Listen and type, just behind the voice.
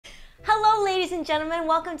ladies and gentlemen,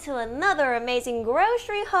 welcome to another amazing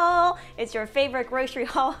grocery haul. It's your favorite grocery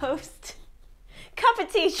haul host,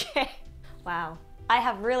 CupofTJ. Wow, I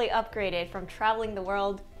have really upgraded from traveling the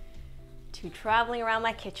world to traveling around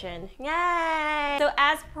my kitchen. Yay! So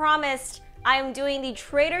as promised, I am doing the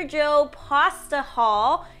Trader Joe pasta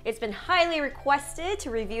haul. It's been highly requested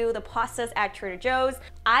to review the pastas at Trader Joe's.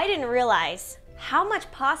 I didn't realize how much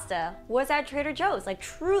pasta was at Trader Joe's. Like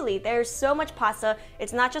truly, there's so much pasta.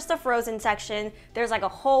 It's not just the frozen section. There's like a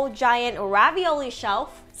whole giant ravioli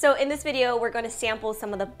shelf. So in this video, we're going to sample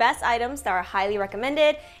some of the best items that are highly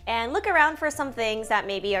recommended and look around for some things that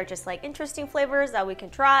maybe are just like interesting flavors that we can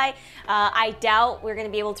try. I doubt we're going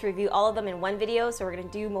to be able to review all of them in one video, so we're going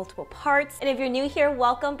to do multiple parts. And if you're new here,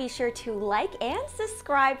 welcome. Be sure to like and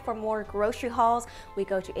subscribe for more grocery hauls. We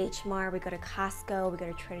go to H Mart, we go to Costco, we go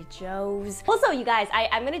to Trader Joe's. Also, you guys,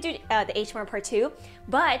 I'm going to do the H Mart part 2,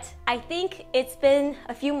 but I think it's been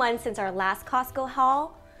a few months since our last Costco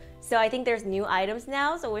haul. So I think there's new items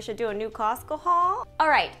now, so we should do a new Costco haul. All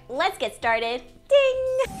right, let's get started.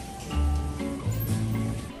 Ding!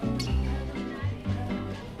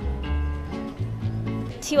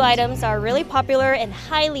 Two items are really popular and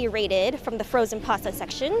highly rated from the frozen pasta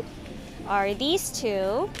section are these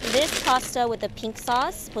two. This pasta with the pink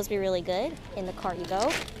sauce, supposed to be really good. In the cart you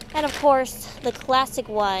go. And of course, the classic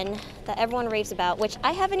one that everyone raves about, which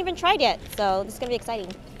I haven't even tried yet, so this is gonna be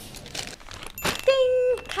exciting.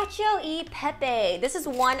 Cacio e Pepe. This is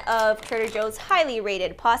one of Trader Joe's highly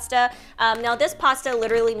rated pasta. Now this pasta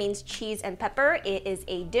literally means cheese and pepper. It is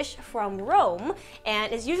a dish from Rome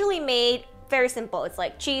and is usually made very simple. It's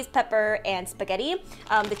like cheese, pepper, and spaghetti.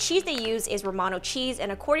 The cheese they use is Romano cheese,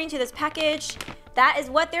 and according to this package, that is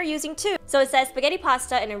what they're using too. So it says spaghetti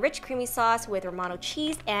pasta in a rich creamy sauce with Romano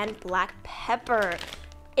cheese and black pepper.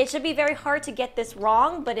 It should be very hard to get this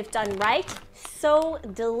wrong, but if done right, so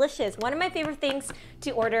delicious. One of my favorite things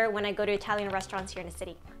to order when I go to Italian restaurants here in the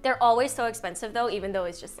city. They're always so expensive though, even though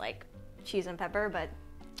it's just like cheese and pepper, but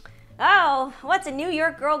oh, what's a New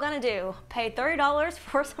York girl gonna do? Pay $30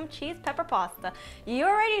 for some cheese pepper pasta. You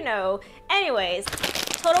already know. Anyways,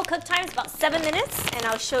 total cook time is about 7 minutes, and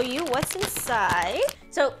I'll show you what's inside.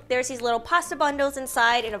 So there's these little pasta bundles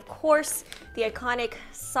inside, and of course, the iconic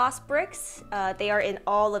sauce bricks. They are in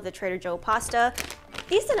all of the Trader Joe pasta.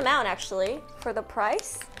 Decent amount actually for the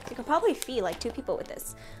price. You can probably feed like 2 people with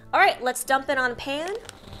this. All right, let's dump it on a pan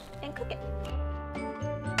and cook it.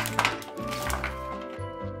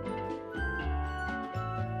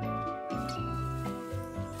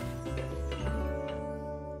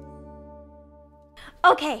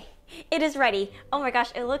 Okay, it is ready. Oh my gosh,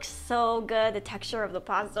 it looks so good. The texture of the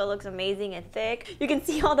pasta looks amazing and thick. You can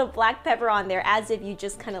see all the black pepper on there as if you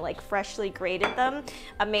just kind of like freshly grated them.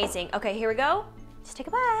 Amazing. Okay, here we go. Just take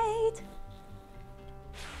a bite.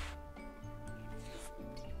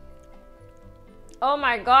 Oh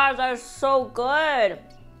my gosh, that is so good.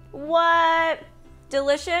 What?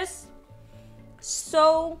 Delicious.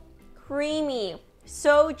 So creamy,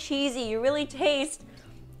 so cheesy. You really taste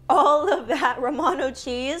all of that Romano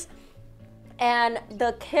cheese and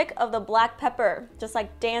the kick of the black pepper just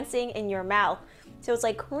like dancing in your mouth. So it's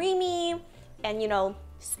like creamy and, you know,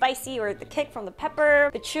 spicy, or the kick from the pepper,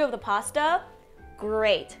 the chew of the pasta.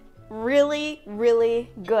 Great. Really,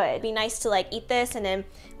 really good. It'd be nice to like eat this and then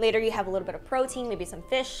later you have a little bit of protein, maybe some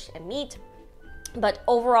fish and meat. But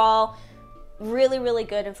overall, really, really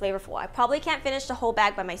good and flavorful. I probably can't finish the whole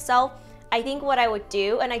bag by myself. I think what I would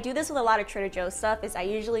do, and I do this with a lot of Trader Joe's stuff, is I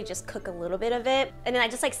usually just cook a little bit of it and then I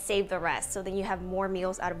just like save the rest, so then you have more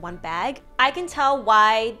meals out of one bag. I can tell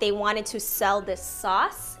why they wanted to sell this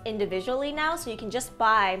sauce individually now, so you can just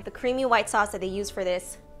buy the creamy white sauce that they use for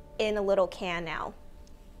this in a little can now.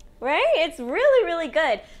 Right? It's really, really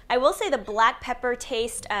good. I will say the black pepper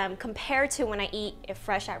taste, compared to when I eat it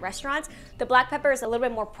fresh at restaurants, the black pepper is a little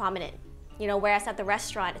bit more prominent. You know, whereas at the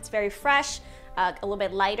restaurant, it's very fresh, a little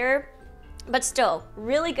bit lighter. But still,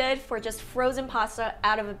 really good for just frozen pasta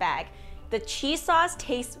out of a bag. The cheese sauce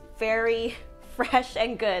tastes very fresh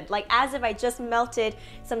and good, like as if I just melted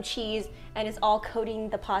some cheese and it's all coating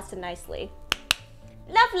the pasta nicely.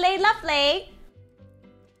 Lovely, lovely.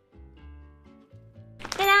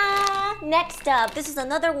 Ta-da! Next up, this is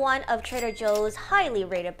another one of Trader Joe's highly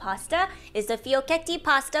rated pasta. It's the Fiocchetti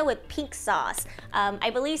pasta with pink sauce.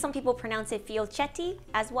 I believe some people pronounce it Fiocchetti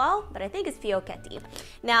as well, but I think it's Fiocchetti.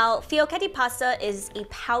 Now, Fiocchetti pasta is a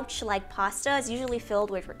pouch-like pasta. It's usually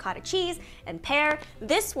filled with ricotta cheese and pear.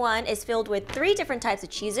 This one is filled with 3 different types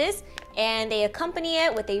of cheeses, and they accompany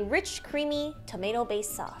it with a rich, creamy,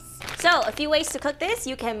 tomato-based sauce. So a few ways to cook this.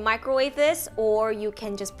 You can microwave this or you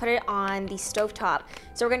can just put it on the stovetop.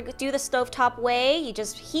 So we're gonna do the stovetop way. You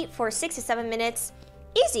just heat for 6 to 7 minutes.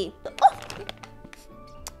 Easy. Oh,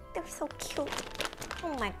 they're so cute.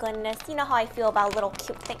 Oh my goodness. You know how I feel about little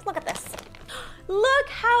cute things. Look at this. Look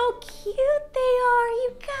how cute they are,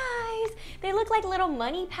 you guys. They look like little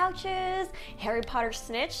money pouches. Harry Potter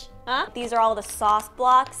snitch, huh? These are all the sauce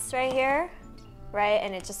blocks right here, right?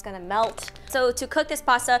 And it's just gonna melt. So to cook this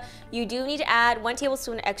pasta, you do need to add 1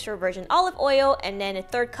 tablespoon extra virgin olive oil and then a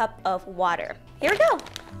 1/3 cup of water. Here we go.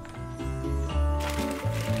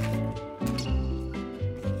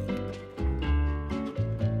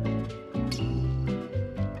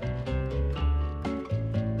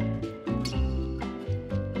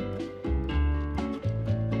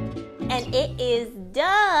 And it is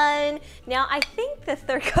done. Now I think the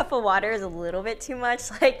 1/3 cup of water is a little bit too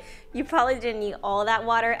much. Like, you probably didn't need all that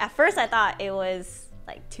water. At first I thought it was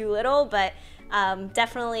like too little, but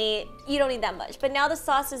definitely you don't need that much. But now the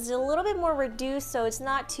sauce is a little bit more reduced, so it's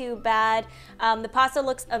not too bad. The pasta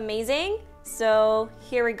looks amazing. So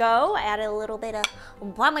here we go. I added a little bit of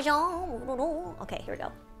Parmesan. Okay, here we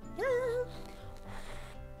go.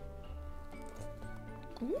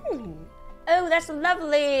 Oh, that's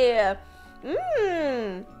lovely.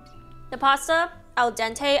 The pasta, al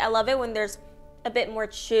dente. I love it when there's a bit more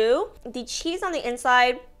chew. The cheese on the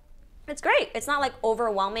inside, it's great. It's not like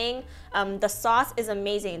overwhelming. The sauce is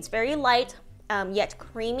amazing. It's very light, yet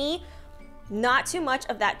creamy. Not too much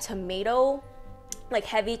of that tomato, like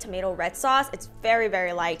heavy tomato red sauce. It's very,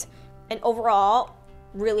 very light. And overall,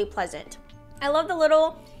 really pleasant. I love the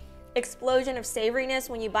little explosion of savoriness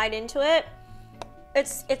when you bite into it.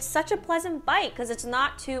 It's such a pleasant bite because it's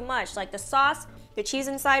not too much. Like the sauce, the cheese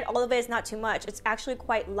inside, all of it is not too much. It's actually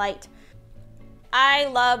quite light. I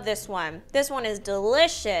love this one. This one is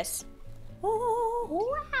delicious. Oh,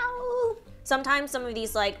 wow. Sometimes some of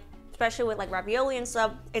these, like, especially with like ravioli and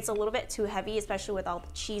stuff, it's a little bit too heavy, especially with all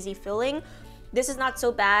the cheesy filling. This is not so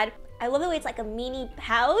bad. I love the way it's like a mini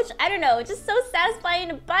pouch. I don't know, it's just so satisfying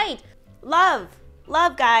to bite. Love,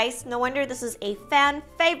 guys. No wonder this is a fan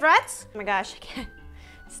favorite. Oh my gosh, I can't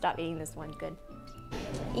stop eating this one. Good.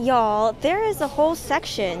 Y'all, there is a whole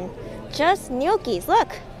section just gnocchis.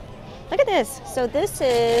 Look at this. So this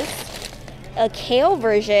is a kale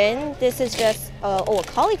version. This is just a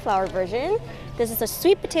cauliflower version. This is a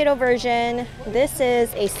sweet potato version. This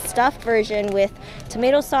is a stuffed version with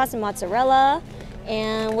tomato sauce and mozzarella.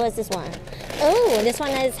 And what is this one? Oh, this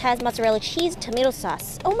one has mozzarella cheese, tomato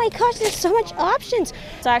sauce. Oh my gosh, there's so much options.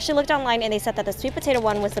 So I actually looked online and they said that the sweet potato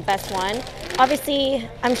one was the best one. Obviously,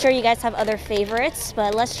 I'm sure you guys have other favorites,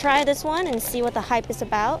 but let's try this one and see what the hype is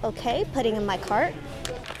about. Okay, putting in my cart.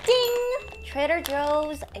 Ding! Trader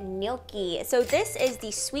Joe's gnocchi. So this is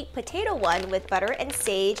the sweet potato one with butter and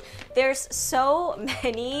sage. There's so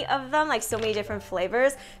many of them, like so many different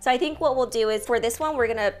flavors. So I think what we'll do is for this one, we're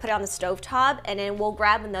gonna put it on the stovetop and then we'll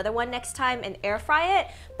grab another one next time and air fry it.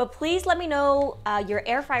 But please let me know your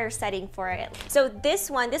air fryer setting for it. So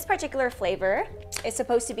this one, this particular flavor is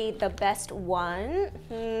supposed to be the best one.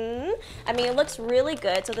 I mean, it looks really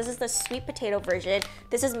good. So this is the sweet potato version.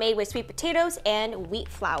 This is made with sweet potatoes and wheat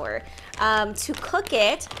flour. To cook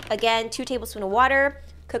it, again, 2 tablespoons of water,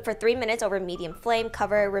 cook for 3 minutes over medium flame,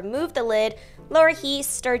 cover, remove the lid, lower heat,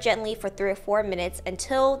 stir gently for 3 or 4 minutes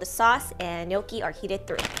until the sauce and gnocchi are heated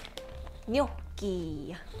through.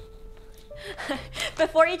 Gnocchi.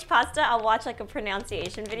 Before each pasta, I'll watch like a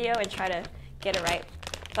pronunciation video and try to get it right.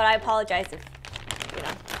 But I apologize if, you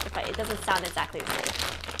know, it doesn't sound exactly the same.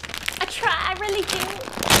 I try, I really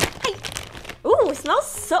do. Ooh, it smells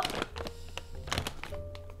so...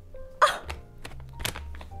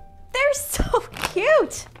 They're so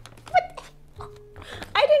cute. What?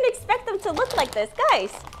 I didn't expect them to look like this,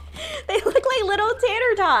 guys. They look like little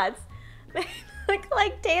tater tots. They look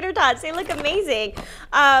like tater tots. They look amazing.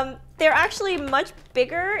 They're actually much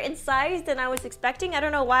bigger in size than I was expecting. I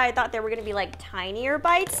don't know why I thought they were gonna be like tinier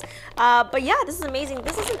bites. But yeah, this is amazing.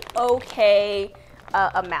 This is an okay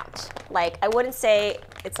amount. Like, I wouldn't say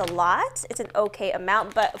it's a lot. It's an okay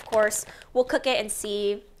amount, but of course, we'll cook it and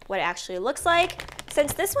see what it actually looks like.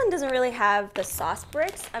 Since this one doesn't really have the sauce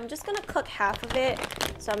bricks, I'm just gonna cook half of it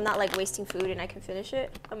so I'm not like wasting food and I can finish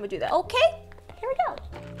it. I'm gonna do that. Okay, here we go.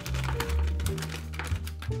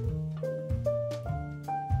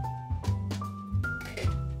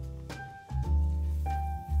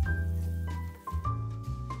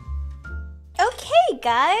 Okay,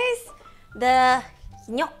 guys, the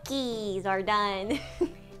gnocchis are done.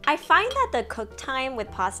 I find that the cook time with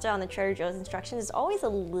pasta on the Trader Joe's instructions is always a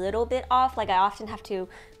little bit off. Like I often have to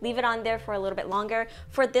leave it on there for a little bit longer.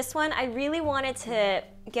 For this one, I really wanted to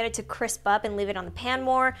get it to crisp up and leave it on the pan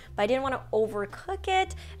more, but I didn't want to overcook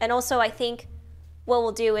it. And also I think what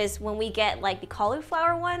we'll do is when we get like the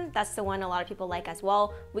cauliflower one, that's the one a lot of people like as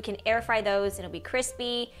well, we can air fry those and it'll be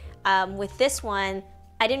crispy. With this one,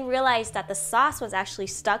 I didn't realize that the sauce was actually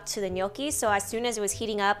stuck to the gnocchi, so as soon as it was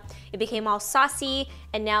heating up, it became all saucy,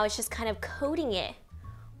 and now it's just kind of coating it.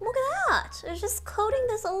 Look at that, it's just coating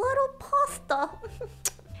this little pasta.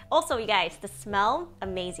 Also, you guys, the smell,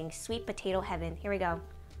 amazing. Sweet potato heaven. Here we go.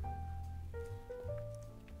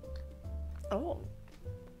 Oh.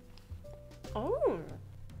 Oh.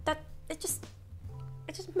 It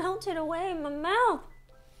just melted away in my mouth.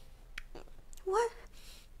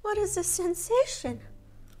 What is this sensation?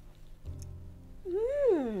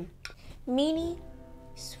 Mini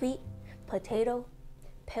sweet potato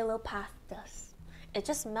pillow pastas. It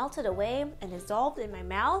just melted away and dissolved in my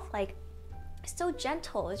mouth. Like, it's so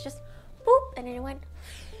gentle. It's just boop, and then it went,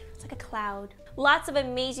 it's like a cloud. Lots of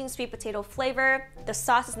amazing sweet potato flavor. The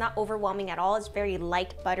sauce is not overwhelming at all. It's very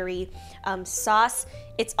light, buttery sauce.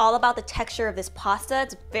 It's all about the texture of this pasta.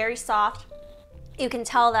 It's very soft. You can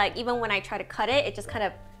tell that even when I try to cut it, it just kind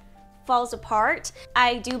of falls apart.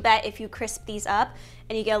 I do bet if you crisp these up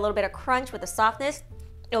and you get a little bit of crunch with the softness,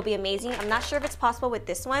 it'll be amazing. I'm not sure if it's possible with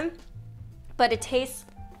this one, but it tastes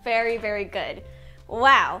very, very good.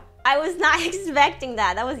 Wow, I was not expecting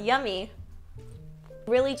that. That was yummy.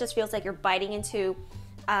 Really just feels like you're biting into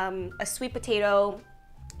a sweet potato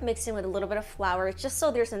mixed in with a little bit of flour, just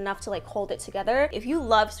so there's enough to like hold it together. If you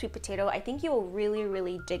love sweet potato, I think you will really,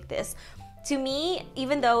 really dig this. To me,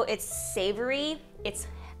 even though it's savory, it's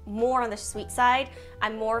more on the sweet side.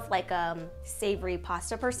 I'm more of like a savory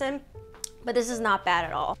pasta person, but this is not bad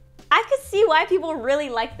at all. I could see why people really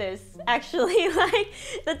like this, actually. Like,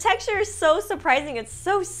 the texture is so surprising, it's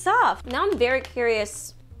so soft. Now I'm very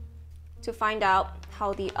curious to find out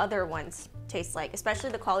how the other ones taste like, especially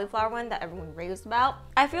the cauliflower one that everyone raves about.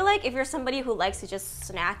 I feel like if you're somebody who likes to just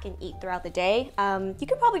snack and eat throughout the day, you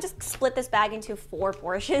could probably just split this bag into 4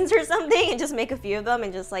 portions or something and just make a few of them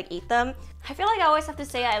and just like eat them. I feel like I always have to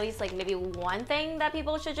say at least like maybe one thing that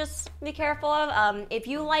people should just be careful of. If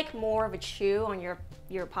you like more of a chew on your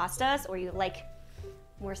pastas, or you like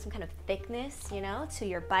more some kind of thickness, you know, to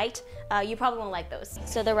your bite, you probably won't like those.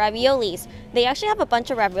 So the raviolis, they actually have a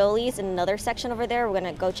bunch of raviolis in another section over there. We're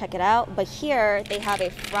gonna go check it out. But here they have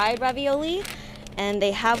a fried ravioli, and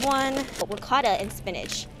they have one ricotta and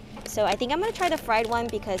spinach. So I think I'm gonna try the fried one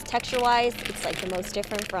because texture-wise, it's like the most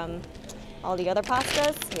different from all the other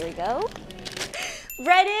pastas. Here we go.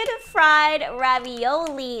 Breaded fried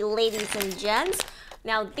ravioli, ladies and gents.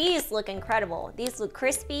 Now these look incredible. These look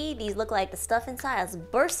crispy. These look like the stuff inside is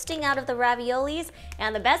bursting out of the raviolis.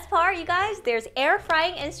 And the best part, you guys, there's air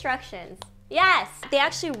frying instructions. Yes! They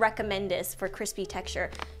actually recommend this for crispy texture.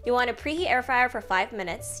 You want to preheat air fryer for 5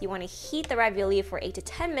 minutes. You want to heat the ravioli for 8 to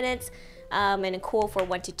 10 minutes and then cool for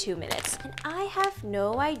 1 to 2 minutes. And I have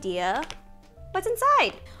no idea what's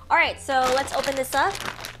inside. All right, so let's open this up.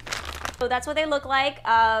 So that's what they look like.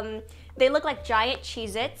 They look like giant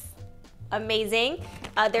Cheez-Its. Amazing.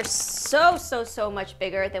 They're so much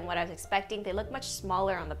bigger than what I was expecting. They look much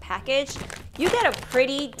smaller on the package. You get a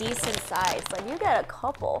pretty decent size, like you get a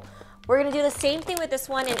couple. We're gonna do the same thing with this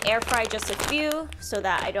one and air fry just a few so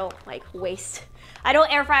that I don't like waste. I don't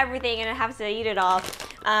air fry everything and I have to eat it all.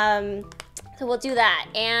 So we'll do that,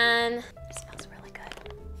 and it smells really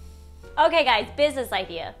good. Okay guys, business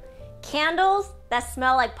idea. Candles that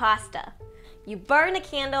smell like pasta. You burn a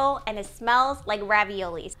candle and it smells like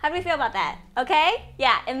raviolis. How do we feel about that? Okay?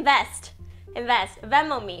 Yeah, invest. Invest.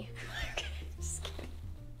 Venmo me. Okay, just kidding.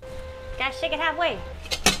 Gotta shake it halfway.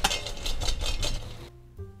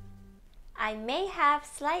 I may have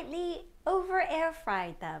slightly over air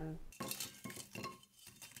fried them.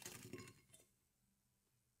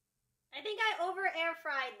 I think I over air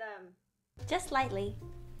fried them. Just slightly.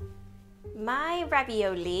 My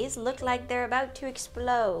raviolis look like they're about to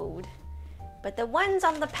explode. But the ones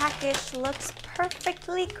on the package looks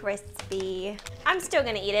perfectly crispy. I'm still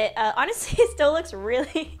gonna eat it. Honestly, it still looks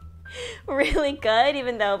really, really good,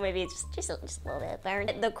 even though maybe it's just a little bit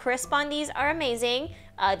burned. The crisp on these are amazing.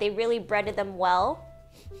 They really breaded them well.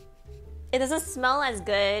 It doesn't smell as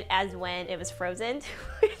good as when it was frozen,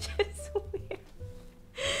 which is weird.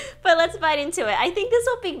 But let's bite into it. I think this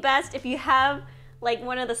will be best if you have like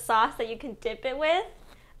one of the sauce that you can dip it with.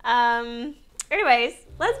 Anyways,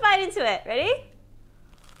 let's bite into it. Ready?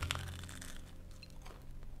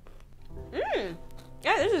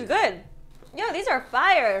 Yeah, this is good. Yeah, these are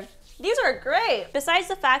fire. These are great. Besides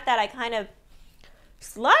the fact that I kind of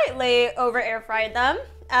slightly over air fried them,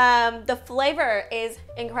 the flavor is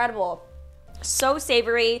incredible. So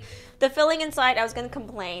savory. The filling inside, I was gonna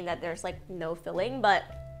complain that there's like no filling, but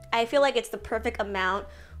I feel like it's the perfect amount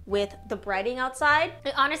with the breading outside.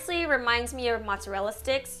 It honestly reminds me of mozzarella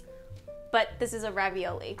sticks, but this is a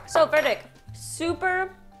ravioli. So verdict,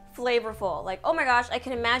 super flavorful. Like, oh my gosh, I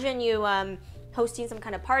can imagine you hosting some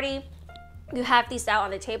kind of party. You have these out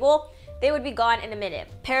on the table, they would be gone in a minute.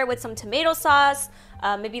 Pair it with some tomato sauce,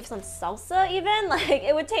 maybe some salsa even, like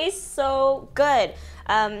it would taste so good.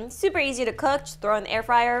 Super easy to cook, just throw in the air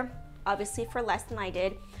fryer, obviously for less than I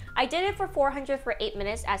did. I did it for 400 for 8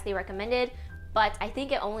 minutes as they recommended, but I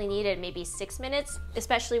think it only needed maybe 6 minutes,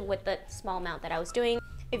 especially with the small amount that I was doing.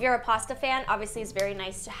 If you're a pasta fan, obviously it's very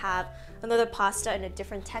nice to have another pasta in a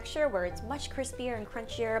different texture where it's much crispier and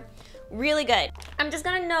crunchier. Really good. I'm just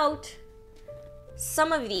gonna note,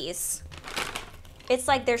 some of these, it's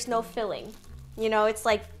like there's no filling. You know, it's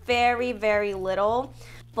like very, very little.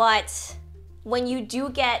 But when you do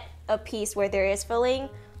get a piece where there is filling,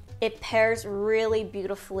 it pairs really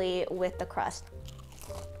beautifully with the crust.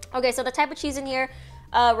 Okay, so the type of cheese in here,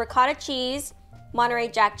 ricotta cheese, Monterey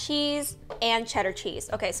Jack cheese, and cheddar cheese.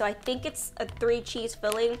 Okay, so I think it's a 3 cheese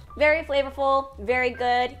filling. Very flavorful, very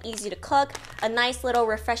good, easy to cook. A nice little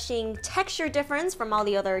refreshing texture difference from all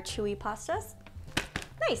the other chewy pastas.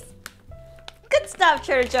 Nice. Good stuff,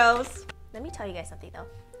 Trader Joe's. Let me tell you guys something though.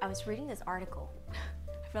 I was reading this article.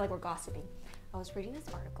 I feel like we're gossiping. I was reading this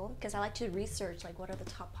article because I like to research like what are the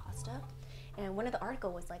top pasta. And one of the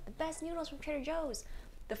article was like the best noodles from Trader Joe's.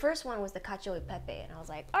 The first one was the Cacio and Pepe, and I was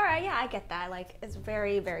like, all right, yeah, I get that. Like, it's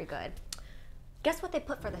very, very good. Guess what they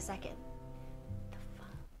put for the second? The pho.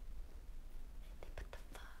 They put the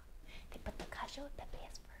pho. They put the Cacio and Pepe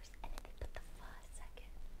as first, and then they put the pho as second.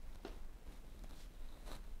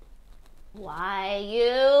 Why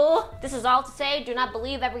you? This is all to say, do not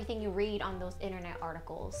believe everything you read on those internet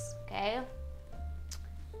articles, okay?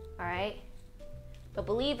 All right? But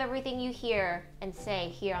believe everything you hear and say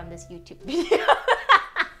here on this YouTube video.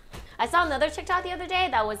 I saw another TikTok the other day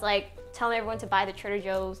that was like telling everyone to buy the Trader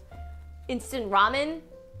Joe's instant ramen,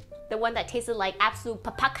 the one that tasted like absolute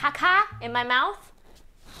papakaka in my mouth.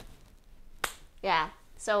 Yeah,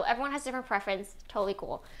 so everyone has different preference, totally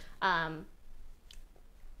cool.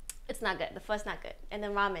 It's not good, the pho's not good, and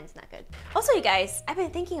then ramen's not good. Also, you guys, I've been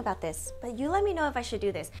thinking about this, but you let me know if I should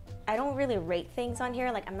do this. I don't really rate things on here,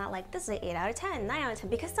 like I'm not like, this is an 8 out of 10, 9 out of 10,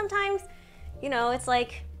 because sometimes, you know, it's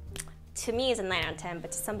like, to me it's a 9 out of 10,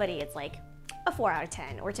 but to somebody it's like a 4 out of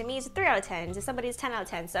 10, or to me it's a 3 out of 10, to somebody it's 10 out of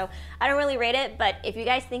 10. So I don't really rate it, but if you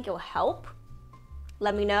guys think it'll help,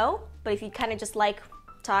 let me know. But if you kind of just like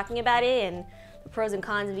talking about it and the pros and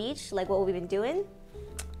cons of each, like what we've been doing,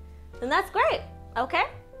 then that's great, okay?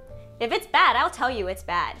 If it's bad, I'll tell you it's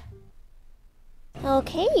bad.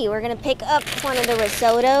 Okay, we're gonna pick up one of the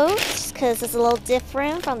risottos because it's a little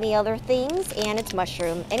different from the other things, and it's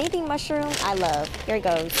mushroom. Anything mushroom, I love. Here it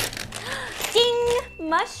goes. Ding!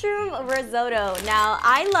 Mushroom risotto. Now,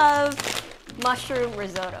 I love mushroom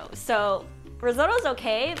risotto. So, risotto's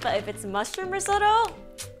okay, but if it's mushroom risotto,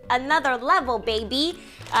 another level, baby.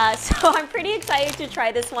 So I'm pretty excited to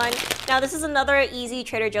try this one. Now, this is another easy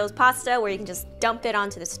Trader Joe's pasta where you can just dump it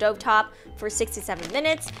onto the stovetop for 6 to 7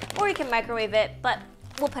 minutes, or you can microwave it, but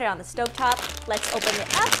we'll put it on the stovetop. Let's open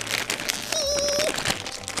it up.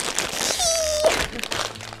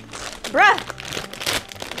 Bruh!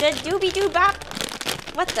 The doobie-doo bop.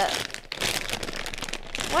 What the?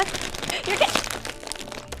 What? You're kidding.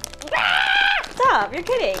 Stop, you're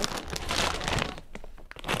kidding.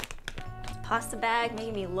 Pasta bag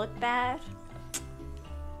making me look bad.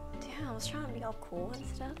 Damn, I was trying to be all cool and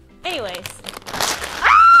stuff. Anyways.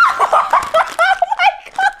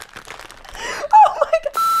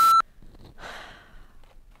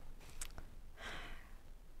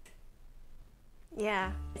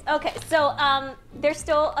 Yeah. Okay, so there's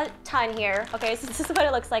still a ton here. Okay, so this is what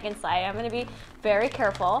it looks like inside. I'm gonna be very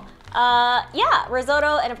careful. Yeah,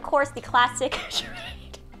 risotto, and of course the classic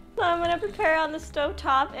charade. So I'm gonna prepare on the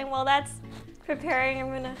stovetop, and while that's preparing,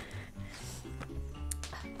 I'm gonna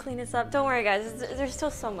clean this up. Don't worry, guys. There's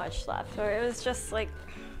still so much left. So it was just like.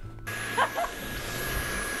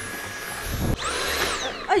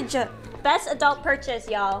 Best adult purchase,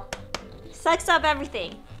 y'all. Sucks up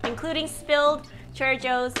everything, including spilled Trader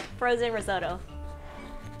Joe's frozen risotto.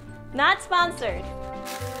 Not sponsored.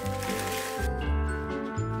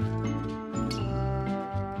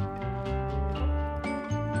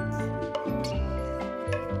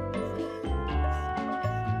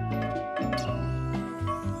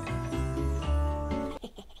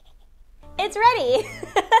 It's ready.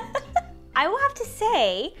 I will have to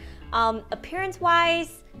say,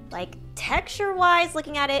 appearance-wise, like texture-wise,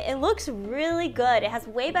 looking at it, it looks really good. It has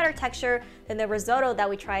way better texture than the risotto that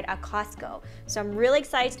we tried at Costco. So I'm really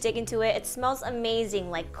excited to dig into it. It smells amazing,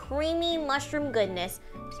 like creamy mushroom goodness.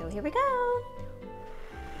 So here we go.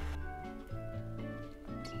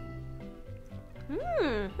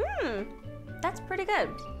 That's pretty good.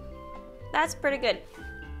 That's pretty good.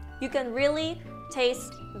 You can really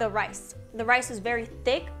taste the rice. The rice is very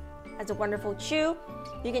thick, has a wonderful chew.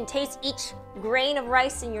 You can taste each grain of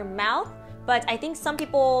rice in your mouth, but I think some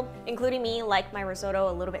people, including me, like my risotto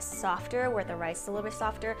a little bit softer, where the rice is a little bit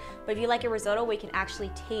softer. But if you like your risotto where you can actually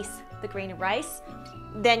taste the grain of rice,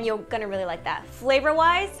 then you're gonna really like that.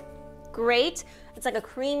 Flavor-wise, great. It's like a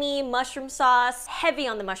creamy mushroom sauce, heavy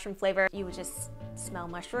on the mushroom flavor. You would just smell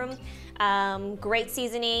mushroom. Great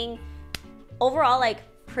seasoning. Overall, like,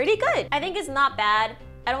 pretty good. I think it's not bad.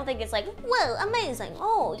 I don't think it's like, whoa, amazing,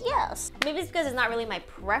 oh yes. Maybe it's because it's not really my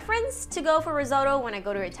preference to go for risotto when I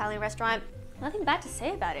go to an Italian restaurant. Nothing bad to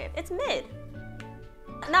say about it. It's mid.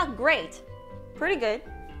 Not great. Pretty good.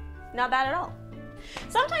 Not bad at all.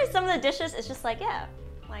 Sometimes some of the dishes, it's just like, yeah,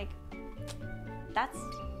 like,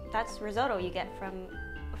 that's risotto you get from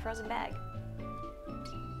a frozen bag.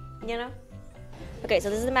 You know? Okay,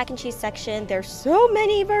 so this is the mac and cheese section. There's so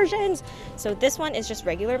many versions. So this one is just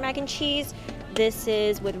regular mac and cheese. This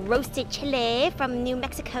is with roasted chili from New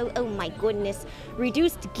Mexico. Oh my goodness.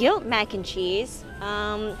 Reduced guilt mac and cheese.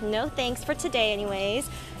 No thanks for today anyways.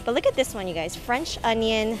 But look at this one, you guys. French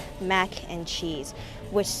onion mac and cheese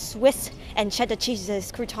with Swiss and cheddar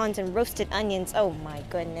cheeses, croutons, and roasted onions. Oh my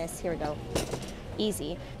goodness. Here we go.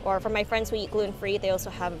 Easy. Or for my friends who eat gluten-free, they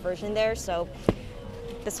also have a version there. So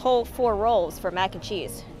this whole 4 rolls for mac and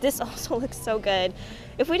cheese. This also looks so good.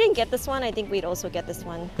 If we didn't get this one, I think we'd also get this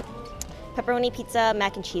one. Pepperoni pizza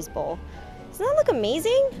mac and cheese bowl. Doesn't that look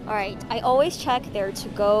amazing? All right, I always check their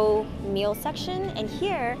to-go meal section, and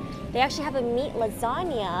here they actually have a meat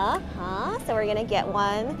lasagna, so we're gonna get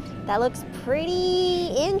one. That looks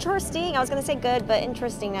pretty interesting. I was gonna say good, but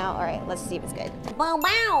interesting now. All right, let's see if it's good. Bow,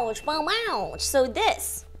 bow, bow, bow. So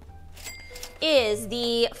this is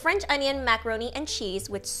the French onion macaroni and cheese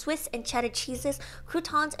with Swiss and cheddar cheeses,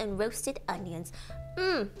 croutons, and roasted onions.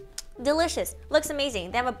 Delicious. Looks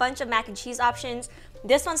amazing. They have a bunch of mac and cheese options.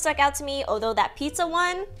 This one stuck out to me, although that pizza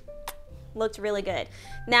one looked really good.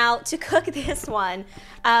 Now, to cook this one,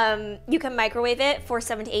 you can microwave it for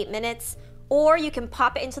 7 to 8 minutes, or you can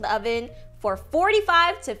pop it into the oven for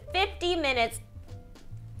 45 to 50 minutes.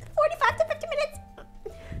 45 to 50 minutes.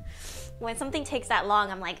 When something takes that long,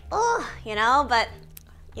 I'm like, oh, you know, but,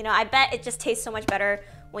 you know, I bet it just tastes so much better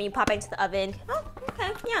when you pop it into the oven. Oh,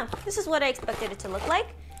 okay, yeah, this is what I expected it to look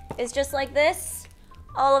like. It's just like this.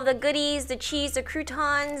 All of the goodies, the cheese, the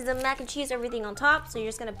croutons, the mac and cheese, everything on top. So you're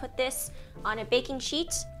just gonna put this on a baking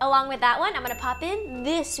sheet. Along with that one, I'm gonna pop in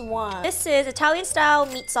this one. This is Italian style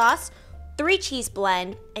meat sauce, 3 cheese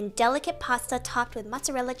blend, and delicate pasta topped with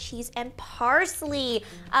mozzarella cheese and parsley.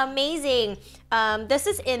 Amazing. This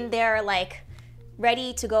is in their like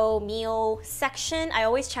ready to go meal section. I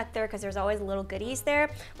always check there because there's always little goodies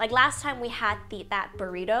there. Like last time we had that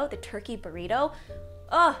burrito, the turkey burrito.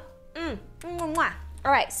 Oh, mwah.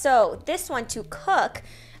 All right, so this one to cook,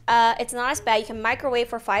 it's not as bad. You can microwave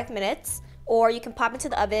for 5 minutes, or you can pop into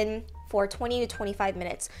the oven for 20 to 25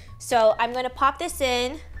 minutes. So I'm gonna pop this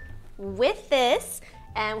in with this,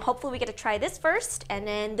 and hopefully we get to try this first, and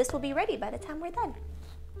then this will be ready by the time we're done.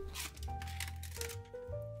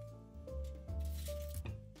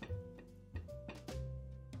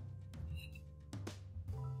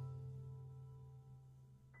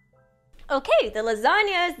 Okay, the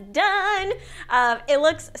lasagna is done. It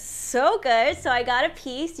looks so good. So I got a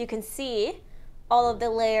piece. You can see all of the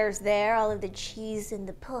layers there, all of the cheese and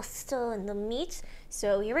the pasta and the meat.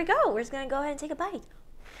 So here we go. We're just gonna go ahead and take a bite.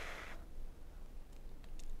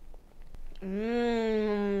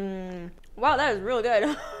 Wow, that is really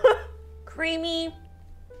good. Creamy,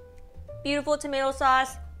 beautiful tomato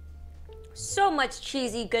sauce. So much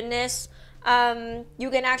cheesy goodness. You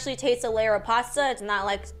can actually taste a layer of pasta. It's not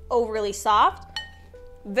like overly soft.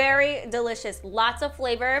 Very delicious. Lots of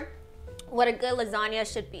flavor. What a good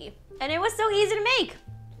lasagna should be. And it was so easy to make.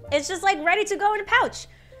 It's just like ready to go in a pouch.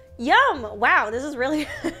 Yum! Wow, this is really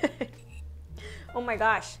good. Oh my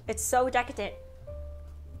gosh, it's so decadent.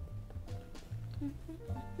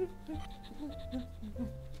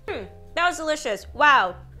 That was delicious.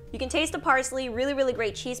 Wow. You can taste the parsley. Really, really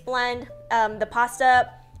great cheese blend. The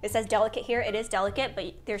pasta, it says delicate here. It is delicate,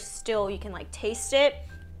 but there's still, you can like taste it.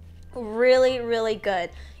 Really, really good.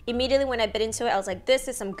 Immediately when I bit into it, I was like, this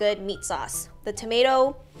is some good meat sauce. The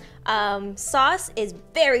tomato sauce is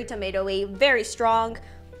very tomatoey, very strong,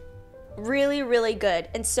 really, really good,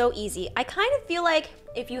 and so easy. I kind of feel like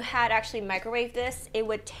if you had actually microwaved this, it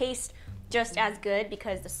would taste just as good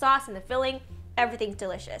because the sauce and the filling, everything's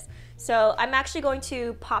delicious. So I'm actually going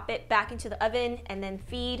to pop it back into the oven and then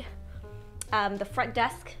feed the front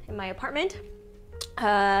desk in my apartment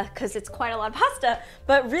because it's quite a lot of pasta,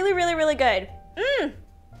 but really, really, really good. Mmm,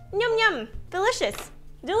 yum, yum, delicious,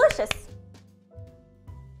 delicious.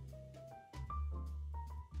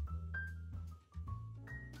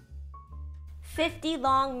 "50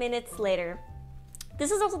 long minutes later." This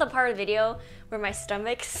is also the part of the video where my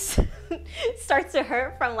stomach starts to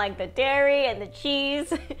hurt from like the dairy and the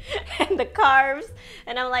cheese and the carbs.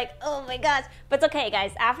 And I'm like, oh my gosh. But it's okay,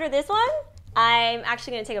 guys. After this one, I'm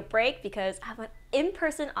actually going to take a break because I have an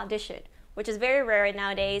in-person audition, which is very rare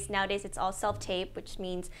nowadays. Nowadays, it's all self-tape, which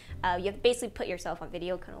means you have to basically put yourself on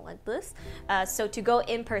video, kind of like this. So to go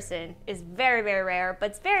in person is very, very rare, but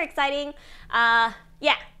it's very exciting.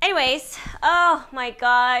 Yeah, anyways, oh my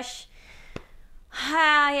gosh.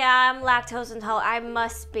 Yeah, I'm lactose intolerant. I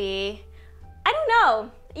must be. I don't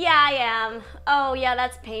know. Yeah, I am. Oh yeah,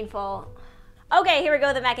 that's painful. Okay, here we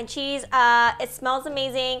go, the mac and cheese. It smells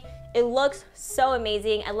amazing. It looks so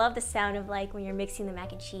amazing. I love the sound of like when you're mixing the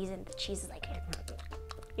mac and cheese and the cheese is like,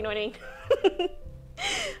 you know what I mean?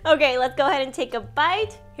 Okay, let's go ahead and take a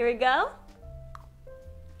bite. Here we go.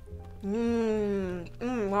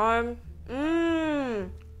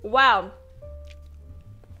 Wow.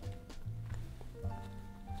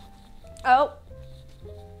 Oh,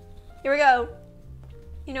 here we go.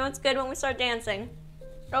 You know it's good when we start dancing.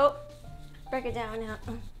 Oh, break it down now.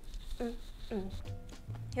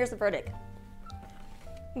 Here's the verdict.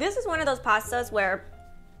 This is one of those pastas where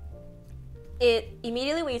it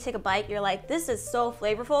immediately when you take a bite, you're like, this is so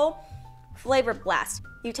flavorful. Flavor blast.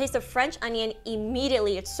 You taste the French onion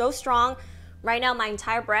immediately. It's so strong. Right now, my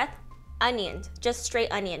entire breath, onion, just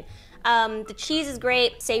straight onion. The cheese is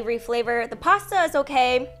great, savory flavor. The pasta is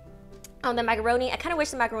okay. The macaroni, I kind of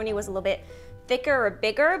wish the macaroni was a little bit thicker or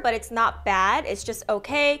bigger, but it's not bad. It's just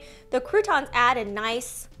okay. The croutons add a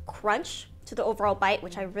nice crunch to the overall bite,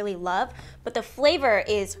 which I really love, but the flavor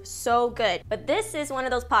is so good. But this is one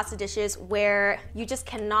of those pasta dishes where you just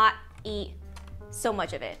cannot eat so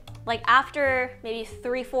much of it. Like after maybe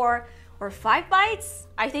 3, 4, or 5 bites,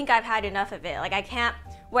 I think I've had enough of it. Like I can't,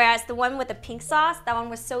 whereas the one with the pink sauce, that one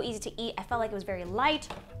was so easy to eat. I felt like it was very light.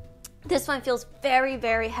 This one feels very,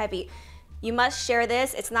 very heavy. You must share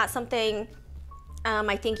this. It's not something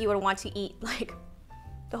I think you would want to eat like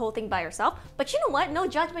the whole thing by yourself. But you know what? No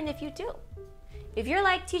judgment if you do. If you're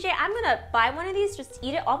like, TJ, I'm gonna buy one of these, just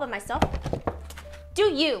eat it all by myself.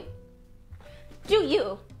 Do you. Do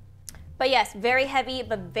you. But yes, very heavy,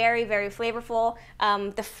 but very, very flavorful.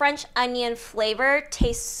 The French onion flavor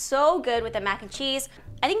tastes so good with the mac and cheese.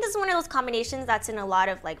 I think this is one of those combinations that's in a lot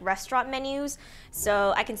of like restaurant menus.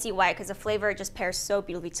 So I can see why, because the flavor just pairs so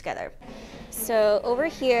beautifully together. So over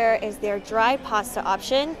here is their dry pasta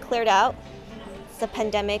option, cleared out. It's a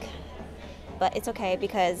pandemic, but it's okay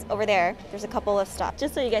because over there's a couple of stops.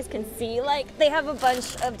 Just so you guys can see, like they have a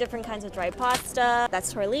bunch of different kinds of dry pasta.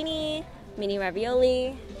 That's tortellini, mini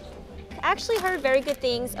ravioli. I actually heard very good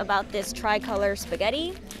things about this tricolor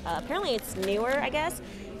spaghetti. Apparently it's newer, I guess.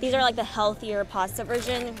 These are like the healthier pasta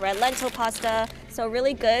version, red lentil pasta. So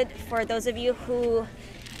really good for those of you who,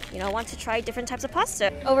 you know, want to try different types of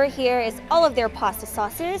pasta. Over here is all of their pasta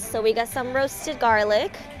sauces. So we got some roasted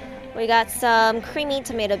garlic. We got some creamy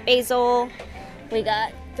tomato basil. We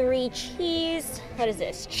got 3 cheese. What is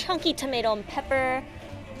this? Chunky tomato and pepper,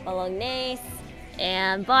 bolognese,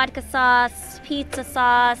 and vodka sauce, pizza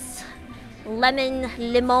sauce, lemon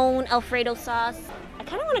Alfredo sauce. I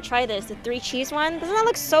kind of want to try this, the 3 cheese one. Doesn't that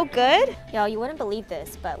look so good? Y'all, you wouldn't believe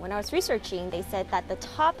this, but when I was researching, they said that the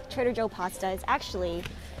top Trader Joe pasta is actually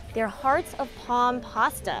their Hearts of Palm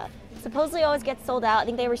pasta. Supposedly always gets sold out. I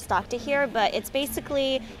think they restocked it here, but it's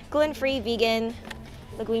basically gluten-free, vegan,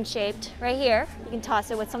 lagoon shaped. Right here, you can toss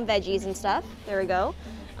it with some veggies and stuff. There we go.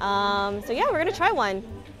 So yeah, we're gonna try one.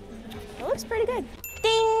 It looks pretty good.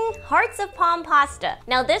 Ding! Hearts of Palm pasta.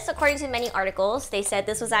 Now this, according to many articles, they said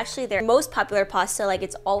this was actually their most popular pasta, like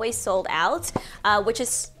it's always sold out, which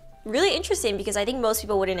is really interesting because I think most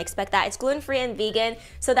people wouldn't expect that. It's gluten-free and vegan,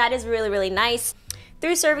 so that is really, really nice.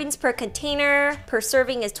 3 servings per container. Per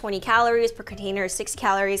serving is 20 calories, per container is 6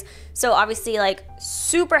 calories. So obviously like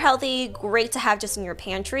super healthy, great to have just in your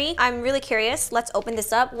pantry. I'm really curious, let's open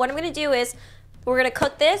this up. What I'm gonna do is, we're gonna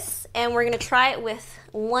cook this and we're gonna try it with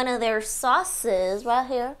one of their sauces right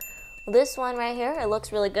here. This one right here, it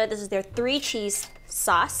looks really good. This is their 3 cheese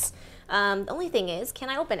sauce. The only thing is, can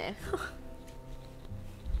I open it?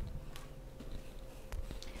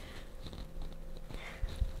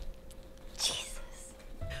 Jesus.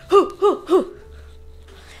 Oh,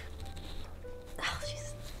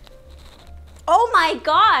 Jesus. Oh my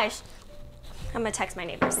gosh. I'm gonna text my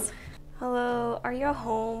neighbors. Hello, are you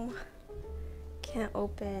home? Can't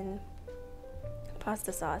open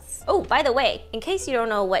pasta sauce. Oh, by the way, in case you don't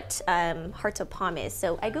know what heart of palm is,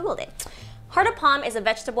 so I googled it. Heart of palm is a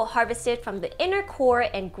vegetable harvested from the inner core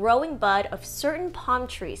and growing bud of certain palm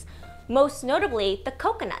trees, most notably the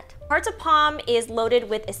coconut. Heart of palm is loaded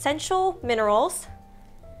with essential minerals,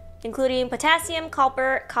 including potassium,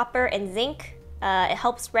 copper, and zinc. It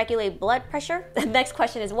helps regulate blood pressure. The next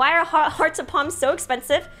question is, why are hearts of palm so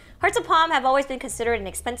expensive? Hearts of palm have always been considered an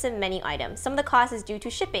expensive menu item. Some of the cost is due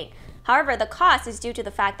to shipping. However, the cost is due to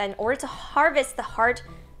the fact that in order to harvest the heart,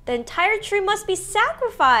 the entire tree must be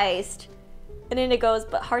sacrificed. And then it goes,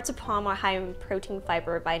 but hearts of palm are high in protein,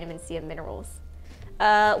 fiber, vitamin C, and minerals.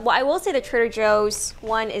 Well, I will say the Trader Joe's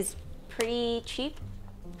one is pretty cheap.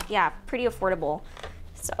 Yeah, pretty affordable.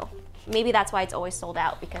 So maybe that's why it's always sold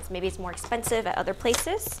out, because maybe it's more expensive at other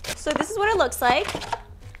places. So this is what it looks like.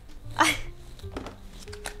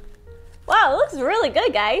 Wow, it looks really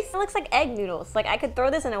good, guys. It looks like egg noodles. Like I could throw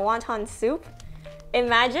this in a wonton soup.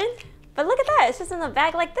 Imagine. But look at that, it's just in a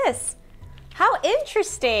bag like this. How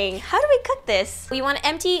interesting. How do we cook this? You want to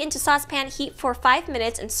empty into saucepan, heat for 5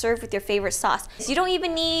 minutes, and serve with your favorite sauce. So you don't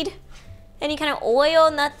even need any kind of oil,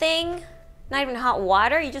 nothing. Not even hot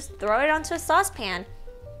water. You just throw it onto a saucepan.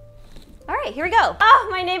 All right, here we go. Oh,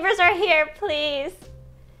 my neighbors are here, please.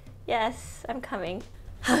 Yes, I'm coming.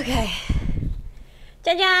 Okay.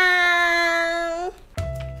 짜잔!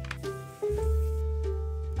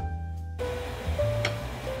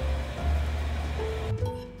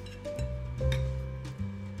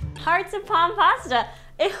 Hearts of palm pasta.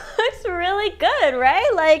 It looks really good, right?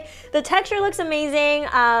 Like the texture looks amazing.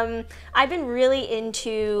 I've been really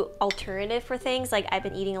into alternative for things. Like I've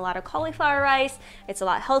been eating a lot of cauliflower rice. It's a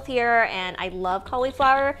lot healthier and I love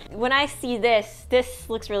cauliflower. When I see this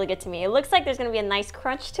looks really good to me. It looks like there's gonna be a nice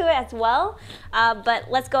crunch to it as well.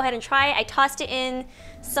 But let's go ahead and try it. I tossed it in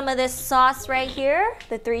some of this sauce right here,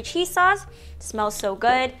 the 3 cheese sauce. It smells so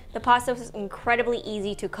good. The pasta was incredibly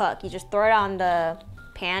easy to cook. You just throw it on the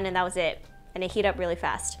pan and that was it. And it heat up really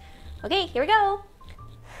fast. Okay, here we go.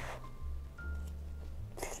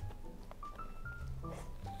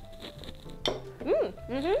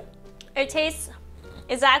 It tastes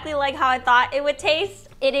exactly like how I thought it would taste.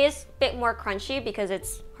 It is a bit more crunchy because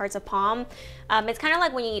it's hearts of palm. It's kind of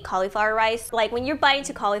like when you eat cauliflower rice. Like when you're biting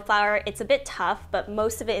into cauliflower, it's a bit tough, but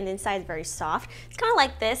most of it in the inside is very soft. It's kind of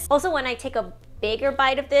like this. Also, when I take a bigger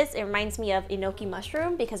bite of this, it reminds me of gnocchi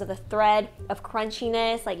mushroom because of the thread of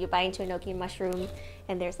crunchiness. Like you bite into a gnocchi mushroom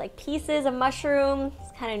and there's like pieces of mushroom.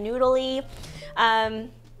 It's kind of noodly.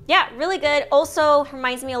 Yeah, really good. Also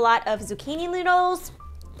reminds me a lot of zucchini noodles.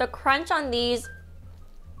 The crunch on these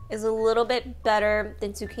is a little bit better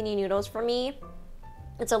than zucchini noodles for me.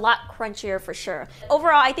 It's a lot crunchier for sure.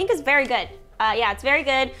 Overall, I think it's very good. Yeah, it's very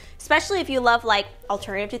good, especially if you love like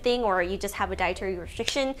alternative thing or you just have a dietary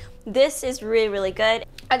restriction. This is really, really good.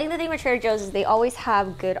 I think the thing with Trader Joe's is they always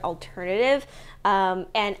have good alternative and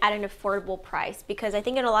at an affordable price, because I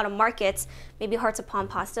think in a lot of markets, maybe hearts of palm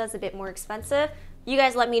pasta is a bit more expensive. You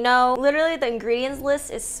guys let me know. Literally the ingredients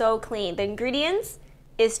list is so clean. The ingredients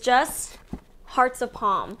is just hearts of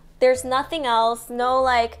palm. There's nothing else, no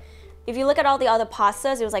like, if you look at all the other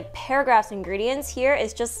pastas, it was like paragraphs of ingredients. Here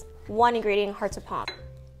is just one ingredient, hearts of palm.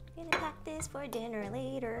 Gonna pack this for dinner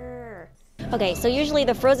later. Okay, so usually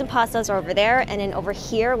the frozen pastas are over there, and then over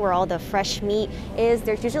here where all the fresh meat is,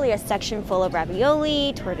 there's usually a section full of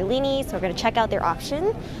ravioli, tortellini, so we're gonna check out their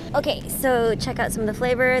option. Okay, so check out some of the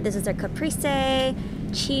flavor. This is their caprese,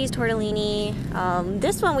 cheese tortellini.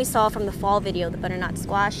 This one we saw from the fall video, the butternut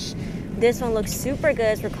squash. This one looks super good.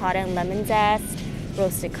 It's ricotta and lemon zest,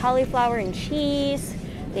 roasted cauliflower and cheese.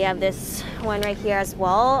 They have this one right here as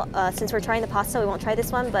well. Since we're trying the pasta, we won't try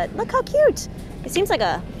this one, but look how cute. It seems like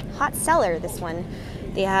a hot seller, this one.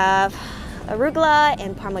 They have arugula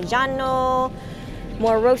and parmigiano,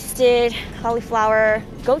 more roasted cauliflower,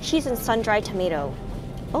 goat cheese and sun-dried tomato.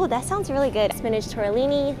 Oh, that sounds really good. Spinach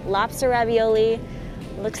tortellini, lobster ravioli.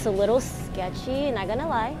 Looks a little sketchy, not gonna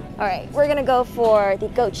lie. All right, we're gonna go for the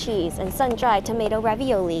goat cheese and sun-dried tomato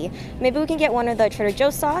ravioli. Maybe we can get one of the Trader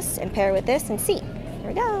Joe's sauce and pair it with this and see. Here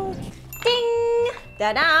we go. Ding!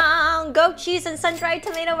 Da-da! Goat cheese and sun-dried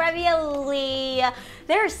tomato ravioli.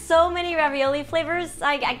 There are so many ravioli flavors.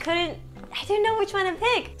 I couldn't I didn't know which one to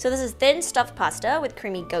pick. So this is thin stuffed pasta with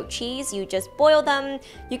creamy goat cheese. You just boil them.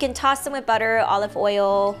 You can toss them with butter, olive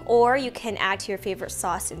oil, or you can add to your favorite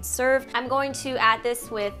sauce and serve. I'm going to add this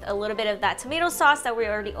with a little bit of that tomato sauce that we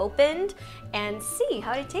already opened and see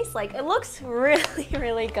how it tastes like. It looks really,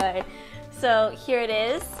 really good. So here it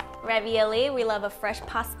is, ravioli. We love a fresh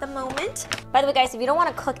pasta moment. By the way, guys, if you don't want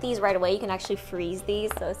to cook these right away, you can actually freeze these.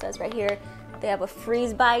 So it says right here, they have a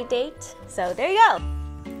freeze by date. So there you go.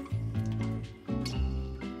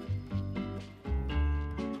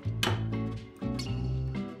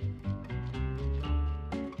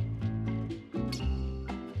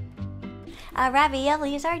 Our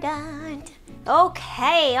raviolis are done.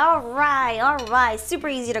 Okay, all right. Super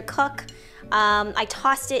easy to cook. I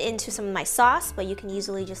tossed it into some of my sauce, but you can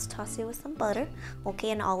easily just toss it with some butter,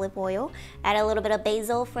 okay, and olive oil. Add a little bit of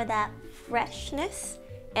basil for that freshness.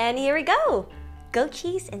 And here we go. Goat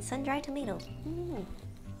cheese and sun-dried tomato.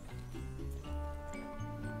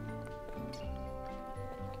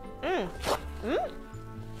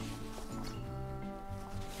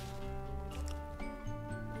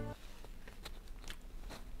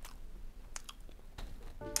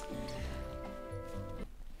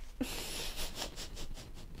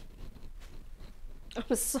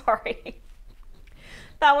 I'm sorry.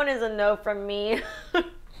 That one is a no from me.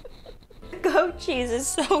 Goat cheese is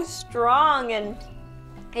so strong and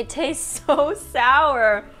it tastes so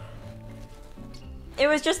sour. It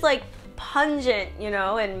was just like pungent, you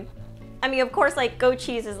know, and I mean, of course, like goat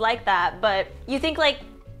cheese is like that, but you think like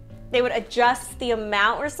they would adjust the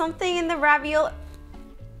amount or something in the ravioli?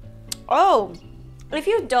 Oh, if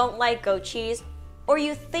you don't like goat cheese, or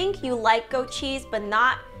you think you like goat cheese but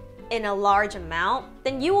not in a large amount,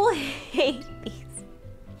 then you will hate these.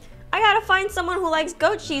 I gotta find someone who likes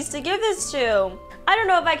goat cheese to give this to. I don't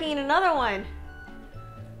know if I can eat another one.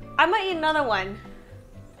 I might eat another one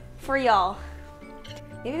for y'all.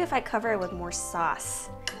 Maybe if I cover it with more sauce,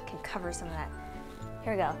 I can cover some of that.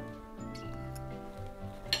 Here we go.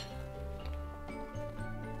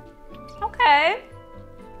 Okay.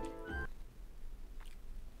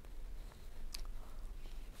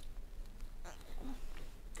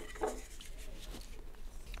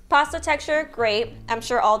 Pasta texture, great. I'm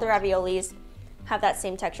sure all the raviolis have that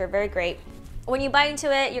same texture, very great. When you bite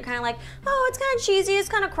into it, you're kind of like, oh, it's kind of cheesy, it's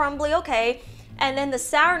kind of crumbly, okay. And then the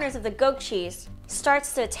sourness of the goat cheese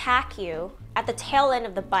starts to attack you at the tail end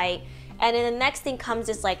of the bite. And then the next thing comes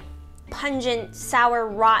this like pungent, sour,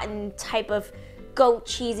 rotten type of goat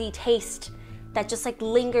cheesy taste that just like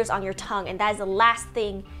lingers on your tongue. And that is the last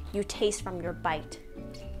thing you taste from your bite.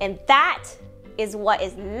 And that is what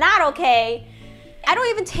is not okay. I don't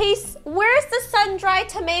even taste, where's the sun-dried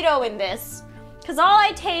tomato in this? Because all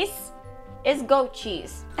I taste is goat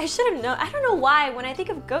cheese. I should have known, I don't know why, when I think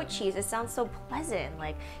of goat cheese, it sounds so pleasant.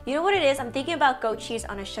 Like, you know what it is? I'm thinking about goat cheese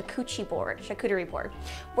on a charcuterie board,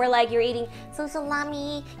 where like you're eating some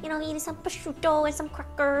salami, you know, eating some prosciutto and some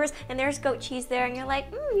crackers, and there's goat cheese there, and you're like,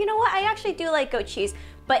 you know what? I actually do like goat cheese.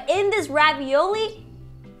 But in this ravioli,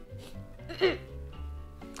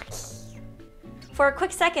 for a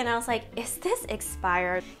quick second, I was like, is this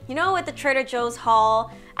expired? You know, with the Trader Joe's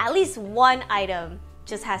haul, at least one item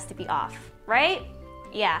just has to be off, right?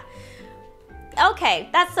 Yeah. Okay,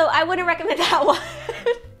 so I wouldn't recommend that one.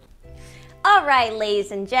 All right,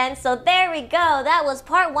 ladies and gents, so there we go. That was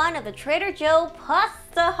part one of the Trader Joe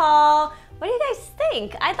pasta haul. What do you guys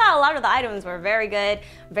think? I thought a lot of the items were very good,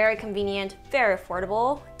 very convenient, very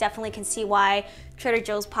affordable. Definitely can see why Trader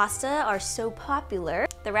Joe's pasta are so popular.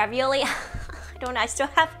 The ravioli, I still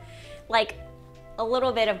have like a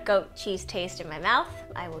little bit of goat cheese taste in my mouth.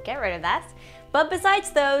 I will get rid of that. But besides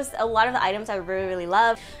those, a lot of the items I really, really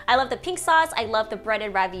love. I love the pink sauce. I love the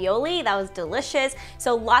breaded ravioli. That was delicious.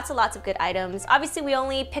 So lots and lots of good items. Obviously, we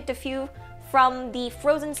only picked a few from the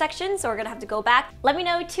frozen section, so we're gonna have to go back. Let me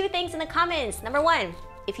know two things in the comments. Number one,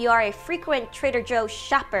 if you are a frequent Trader Joe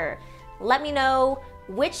shopper, let me know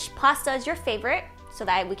which pasta is your favorite so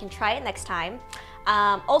that we can try it next time.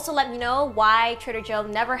 Also let me know why Trader Joe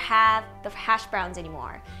never have the hash browns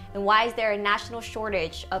anymore, and why is there a national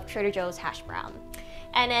shortage of Trader Joe's hash brown.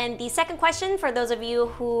 And then the second question, for those of you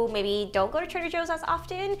who maybe don't go to Trader Joe's as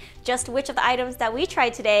often, just which of the items that we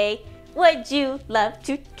tried today would you love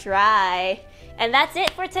to try? And that's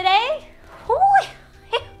it for today. Whew.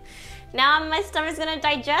 Now my stomach's gonna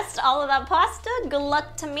digest all of that pasta. Good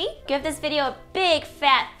luck to me. Give this video a big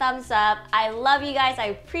fat thumbs up. I love you guys. I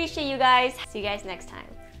appreciate you guys. See you guys next time.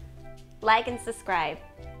 Like and subscribe.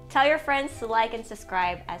 Tell your friends to like and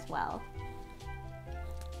subscribe as well.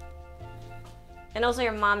 And also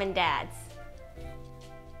your mom and dads.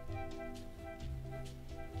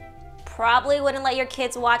 probably wouldn't let your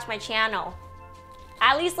kids watch my channel.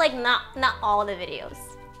 At least like not all the videos.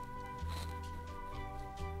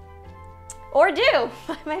 Or do.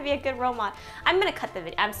 I might be a good role model. I'm gonna cut the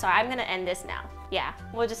video. I'm sorry, I'm gonna end this now. Yeah,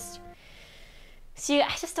 we'll just see.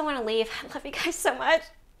 I just don't wanna leave. I love you guys so much.